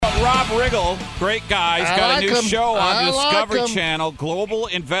Riggle, great guy. He's got a new show on the Discovery him. Channel, Global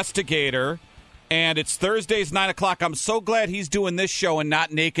Investigator, and it's Thursdays, 9 o'clock. I'm so glad he's doing this show and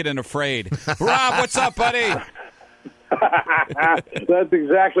not Naked and Afraid. Rob, what's up, buddy? That's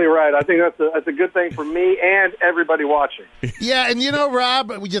exactly right. I think that's a good thing for me and everybody watching. Yeah, and you know, Rob,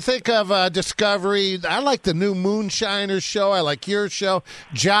 when you think of Discovery, I like the new Moonshiners show. I like your show.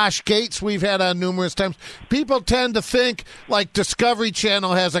 Josh Gates, we've had on numerous times. People tend to think like Discovery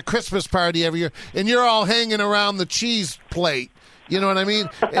Channel has a Christmas party every year, and you're all hanging around the cheese plate. You know what I mean?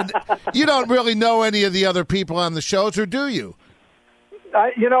 And you don't really know any of the other people on the shows, or do you?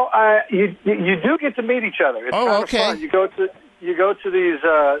 You do get to meet each other. It's kind of fun. You go to these.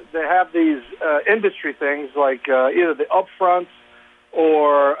 They have these industry things like either the upfronts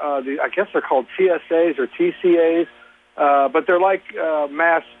or I guess they're called TSAs or TCAs, but they're like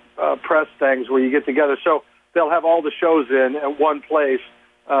mass press things where you get together. So they'll have all the shows in at one place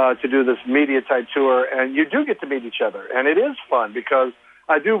to do this media type tour, and you do get to meet each other, and it is fun because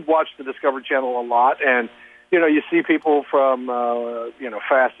I do watch the Discovery Channel a lot, and you see people from,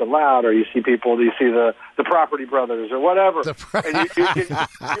 Fast and Loud, or you see the Property Brothers or whatever. And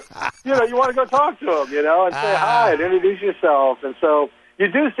you want to go talk to them, and say hi and introduce yourself. And so you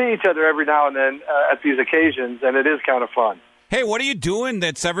do see each other every now and then at these occasions, and it is kind of fun. Hey, what are you doing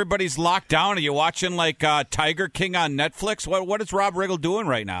that's everybody's locked down? Are you watching like Tiger King on Netflix? What is Rob Riggle doing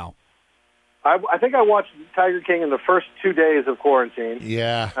right now? I think I watched Tiger King in the first 2 days of quarantine.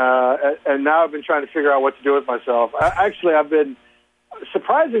 Yeah. And now I've been trying to figure out what to do with myself. I've been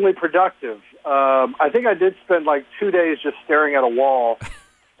surprisingly productive. I think I did spend like 2 days just staring at a wall,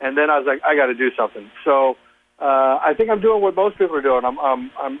 and then I was like, I got to do something. So I think I'm doing what most people are doing.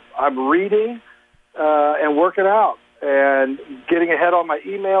 I'm reading and working out and getting ahead on my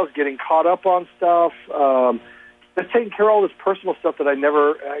emails, getting caught up on stuff. Just taking care of all this personal stuff that I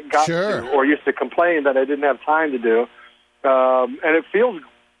never got to, or used to complain that I didn't have time to do, and it feels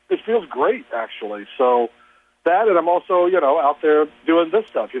great actually. So that, and I'm also out there doing this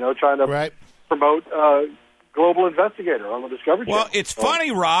stuff, trying to promote Global Investigator on the Discovery Channel. Well, it's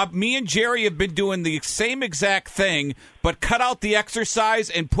funny, Rob. Me and Jerry have been doing the same exact thing, but cut out the exercise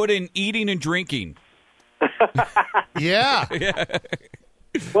and put in eating and drinking. Yeah.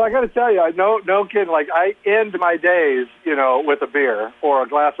 Well, I got to tell you, no kidding. Like, I end my days, with a beer or a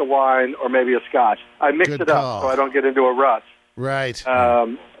glass of wine or maybe a scotch. I mix it up so I don't get into a rut. Right.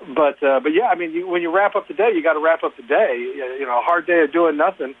 But yeah, I mean, when you wrap up the day, you got to wrap up the day. A hard day of doing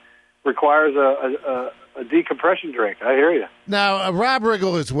nothing requires a decompression drink. I hear you. Now, Rob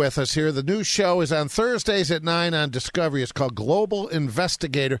Riggle is with us here. The new show is on Thursdays at 9 on Discovery. It's called Global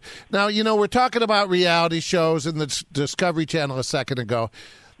Investigator. Now, we're talking about reality shows in the Discovery Channel a second ago.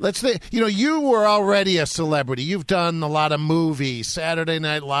 Let's think, you were already a celebrity. You've done a lot of movies, Saturday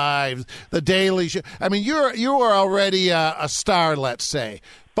Night Live, The Daily Show. I mean, you were already a star, let's say.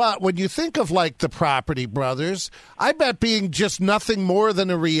 But when you think of, like, the Property Brothers, I bet being just nothing more than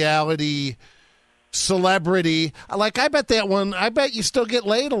a reality celebrity, like, I bet you still get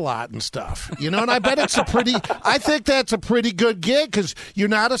laid a lot and stuff, and I bet I think that's a pretty good gig because you're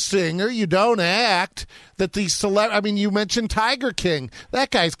not a singer, you don't act, that these you mentioned Tiger King.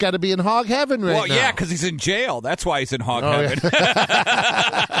 That guy's got to be in hog heaven right now. Well, yeah, because he's in jail. That's why he's in hog heaven.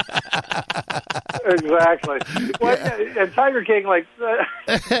 Yeah. Exactly. Well, and Tiger King, like,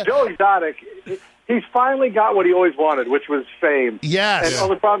 Joe Exotic, he's finally got what he always wanted, which was fame. Yes. And all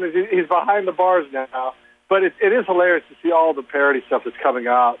the problem is he's behind the bars now. But it is hilarious to see all the parody stuff that's coming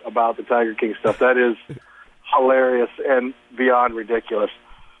out about the Tiger King stuff. That is hilarious and beyond ridiculous.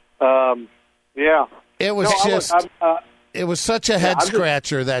 Yeah. It was it was such a head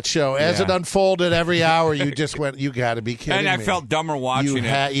scratcher, that show. As it unfolded every hour, you just went, you got to be kidding me. And I felt dumber watching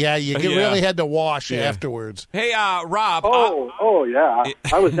it. You really had to wash afterwards. Hey, Rob. Oh, yeah.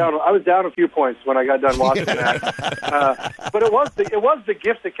 I was down a few points when I got done watching that. But it was the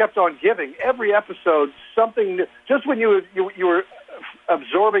gift that kept on giving. Every episode, something new. Just when you were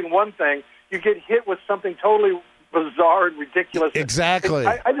absorbing one thing, you get hit with something totally bizarre and ridiculous. Exactly.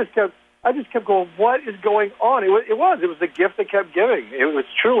 I just kept going, what is going on? It was the gift that kept giving. It was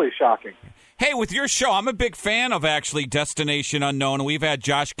truly shocking. Hey, with your show, I'm a big fan of actually Destination Unknown. We've had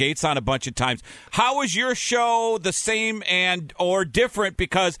Josh Gates on a bunch of times. How is your show the same or different?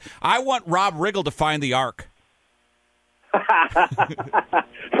 Because I want Rob Riggle to find the Ark. So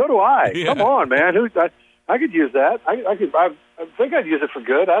do I. Yeah. Come on, man. I could use that. I think I'd use it for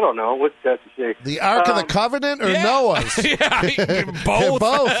good. I don't know. What's that to say? The Ark of the Covenant or Noah's? Both.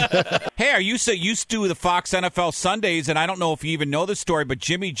 Hey, you used to do the Fox NFL Sundays, and I don't know if you even know the story, but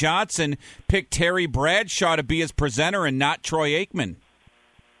Jimmy Johnson picked Terry Bradshaw to be his presenter and not Troy Aikman.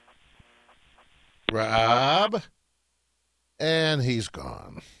 Rob. And he's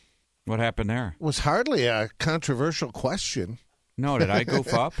gone. What happened there? It was hardly a controversial question. No, did I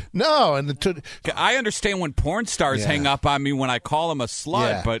goof up? No. I understand when porn stars hang up on me when I call them a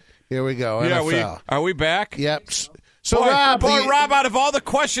slut, but... Here we go, NFL. Are we back? Yep. So, Rob, out of all the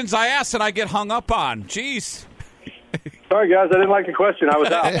questions I asked and I get hung up on. Jeez. Sorry, guys. I didn't like the question. I was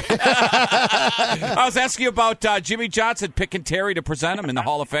out. I was asking you about Jimmy Johnson picking Terry to present him in the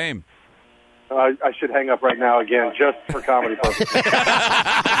Hall of Fame. I should hang up right now again, just for comedy purposes.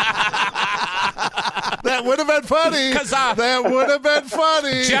 That would have been funny. That would have been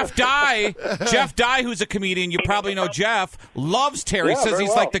funny. Jeff Dye, who's a comedian, you probably know Jeff, loves Terry, says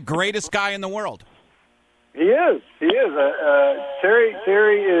he's like the greatest guy in the world. He is.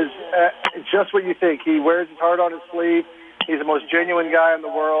 Terry is just what you think. He wears his heart on his sleeve. He's the most genuine guy in the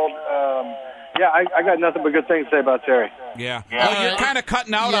world. I got nothing but good things to say about Terry. Yeah. Well, you're kind of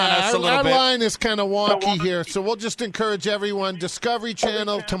cutting out on us a little bit. Our line is kind of wonky here, so we'll just encourage everyone. Discovery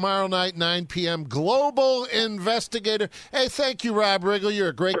Channel tomorrow night, 9 p.m. Global Investigator. Hey, thank you, Rob Riggle. You're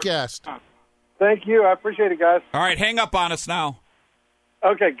a great guest. Thank you. I appreciate it, guys. All right, hang up on us now.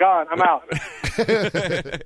 Okay, gone. I'm out.